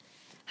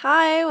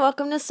Hi,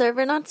 welcome to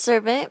Server Not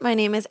Servant. My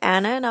name is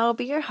Anna and I will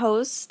be your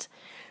host.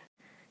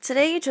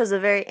 Today you chose a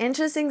very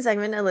interesting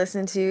segment to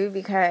listen to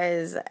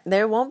because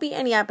there won't be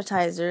any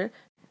appetizer.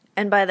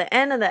 And by the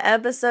end of the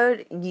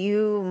episode,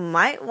 you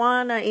might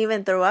want to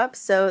even throw up,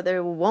 so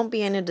there won't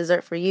be any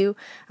dessert for you,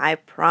 I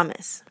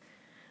promise.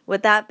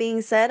 With that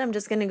being said, I'm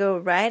just going to go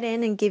right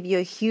in and give you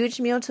a huge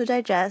meal to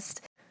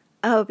digest.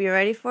 I hope you're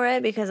ready for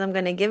it because I'm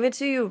going to give it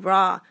to you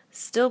raw,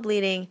 still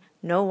bleeding,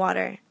 no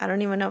water. I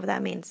don't even know what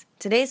that means.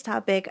 Today's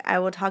topic, I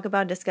will talk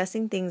about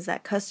discussing things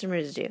that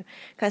customers do.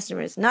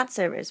 Customers, not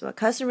servers, what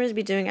customers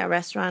be doing at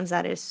restaurants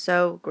that is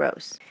so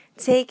gross.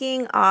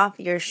 Taking off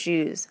your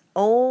shoes.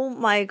 Oh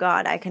my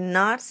God, I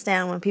cannot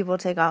stand when people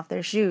take off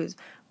their shoes.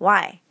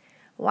 Why?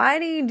 Why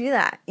do you do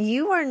that?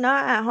 You are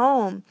not at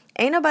home.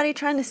 Ain't nobody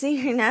trying to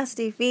see your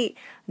nasty feet.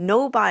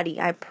 Nobody,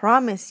 I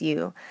promise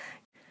you.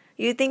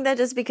 You think that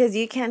just because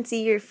you can't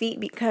see your feet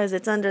because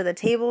it's under the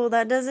table,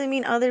 that doesn't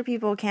mean other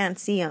people can't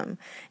see them.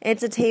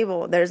 It's a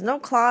table. There's no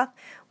cloth.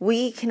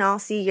 We can all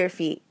see your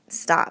feet.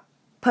 Stop.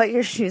 Put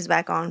your shoes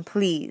back on,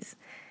 please.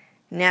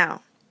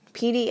 Now,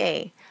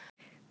 PDA.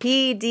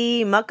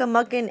 PD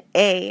muckamuckin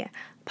A.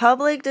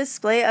 Public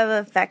display of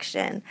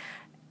affection.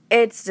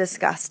 It's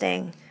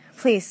disgusting.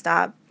 Please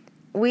stop.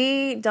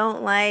 We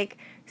don't like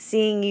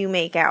seeing you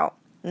make out.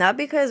 Not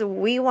because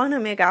we want to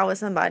make out with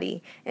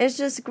somebody. It's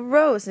just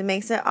gross. It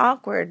makes it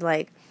awkward.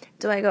 Like,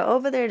 do I go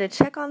over there to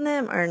check on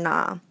them or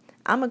nah?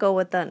 I'm going to go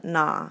with the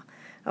nah.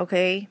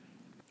 Okay?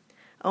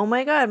 Oh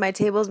my God, my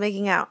table's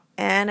making out.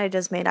 And I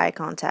just made eye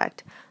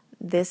contact.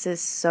 This is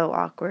so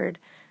awkward.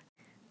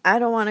 I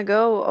don't want to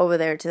go over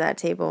there to that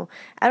table.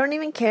 I don't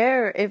even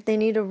care if they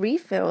need a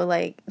refill.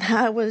 Like,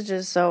 that was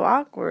just so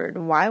awkward.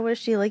 Why was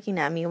she looking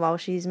at me while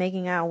she's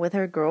making out with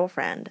her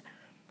girlfriend?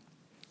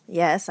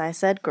 Yes, I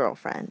said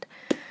girlfriend.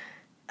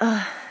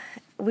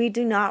 We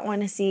do not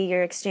want to see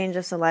your exchange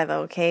of saliva,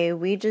 okay?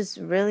 We just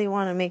really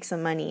want to make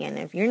some money. And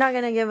if you're not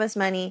going to give us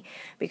money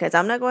because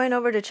I'm not going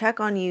over to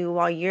check on you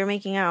while you're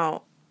making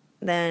out,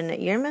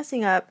 then you're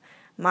messing up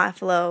my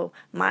flow,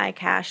 my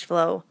cash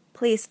flow.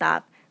 Please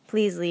stop.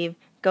 Please leave.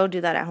 Go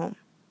do that at home.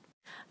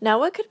 Now,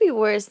 what could be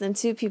worse than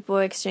two people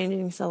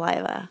exchanging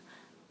saliva?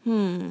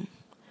 I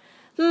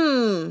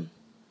don't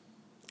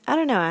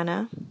know,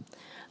 Anna.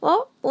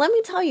 Well, let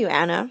me tell you,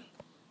 Anna.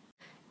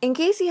 In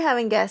case you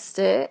haven't guessed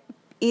it,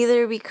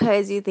 either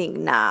because you think,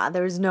 nah,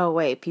 there's no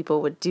way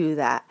people would do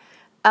that.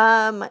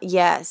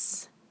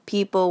 Yes,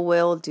 people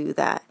will do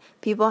that.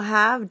 People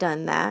have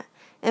done that,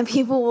 and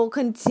people will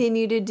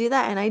continue to do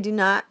that, and I do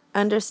not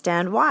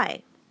understand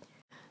why.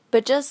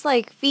 But just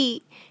like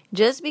feet,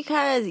 just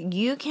because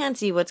you can't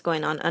see what's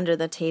going on under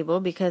the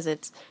table because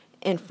it's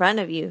in front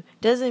of you,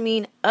 doesn't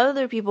mean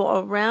other people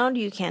around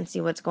you can't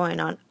see what's going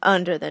on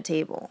under the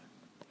table.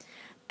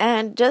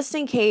 And just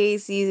in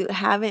case you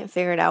haven't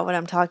figured out what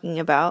I'm talking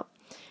about,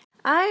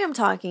 I am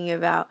talking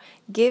about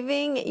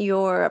giving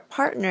your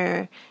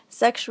partner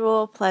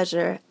sexual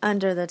pleasure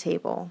under the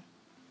table.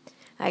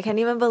 I can't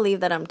even believe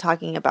that I'm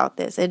talking about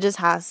this. It just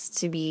has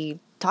to be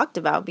talked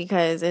about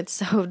because it's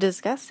so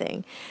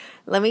disgusting.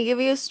 Let me give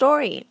you a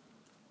story.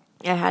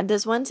 I had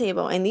this one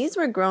table, and these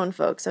were grown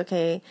folks,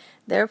 okay?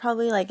 They're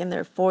probably like in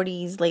their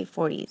 40s, late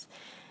 40s.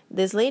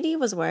 This lady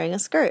was wearing a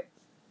skirt.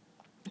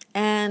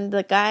 And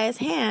the guy's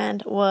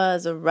hand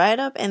was right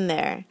up in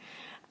there.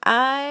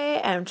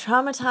 I am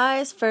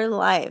traumatized for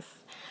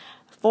life.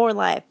 For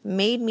life.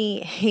 Made me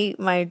hate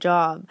my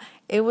job.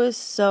 It was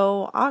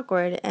so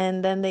awkward.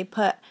 And then they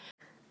put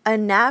a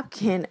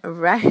napkin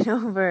right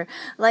over.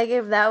 Like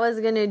if that was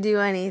going to do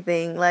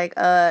anything. Like,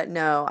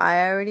 no.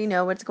 I already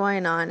know what's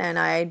going on. And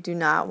I do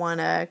not want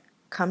to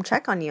come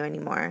check on you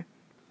anymore.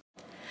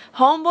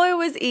 Homeboy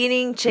was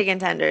eating chicken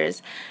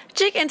tenders.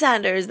 Chicken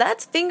tenders,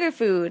 that's finger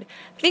food.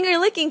 Finger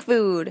licking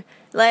food.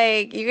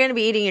 Like, you're going to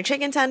be eating your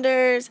chicken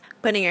tenders,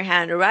 putting your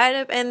hand right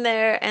up in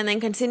there, and then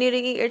continue to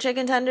eat your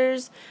chicken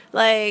tenders.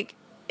 Like,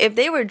 if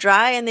they were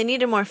dry and they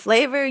needed more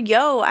flavor,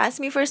 ask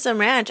me for some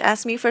ranch.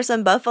 Ask me for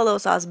some buffalo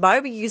sauce,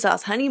 barbecue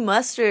sauce, honey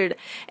mustard,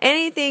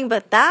 anything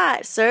but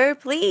that, sir,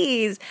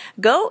 please.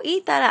 Go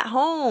eat that at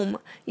home.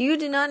 You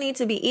do not need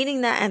to be eating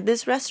that at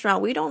this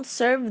restaurant. We don't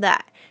serve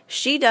that.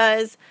 She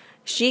does.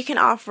 She can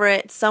offer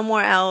it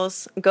somewhere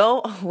else.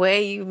 Go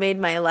away. You made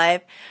my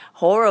life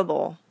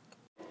horrible.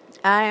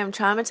 I am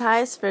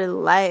traumatized for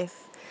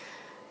life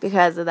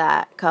because of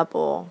that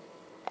couple.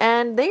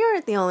 And they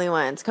aren't the only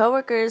ones.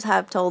 Coworkers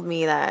have told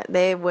me that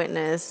they've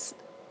witnessed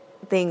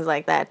things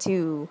like that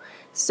too.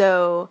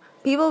 So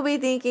people be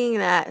thinking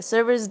that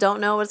servers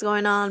don't know what's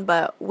going on,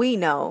 but we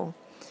know.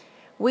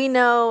 We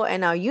know,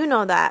 and now you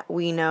know that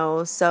we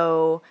know.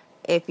 So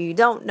if you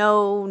don't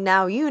know,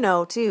 now you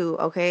know too,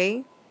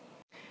 okay?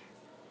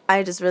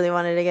 I just really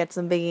wanted to get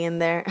some Biggie in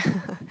there.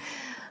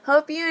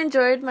 Hope you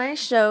enjoyed my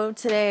show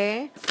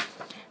today.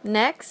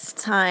 Next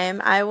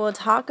time, I will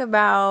talk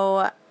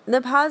about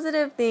the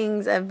positive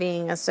things of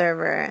being a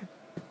server.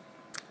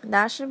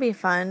 That should be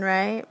fun,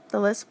 right? The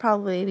list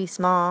probably be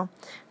small.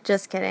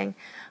 Just kidding.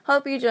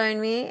 Hope you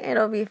join me.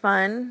 It'll be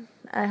fun.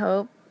 I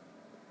hope.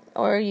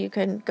 Or you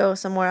can go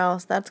somewhere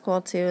else. That's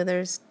cool too.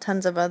 There's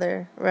tons of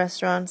other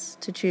restaurants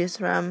to choose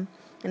from.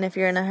 And if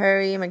you're in a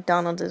hurry,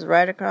 McDonald's is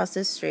right across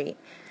the street.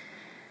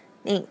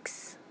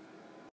 Thanks.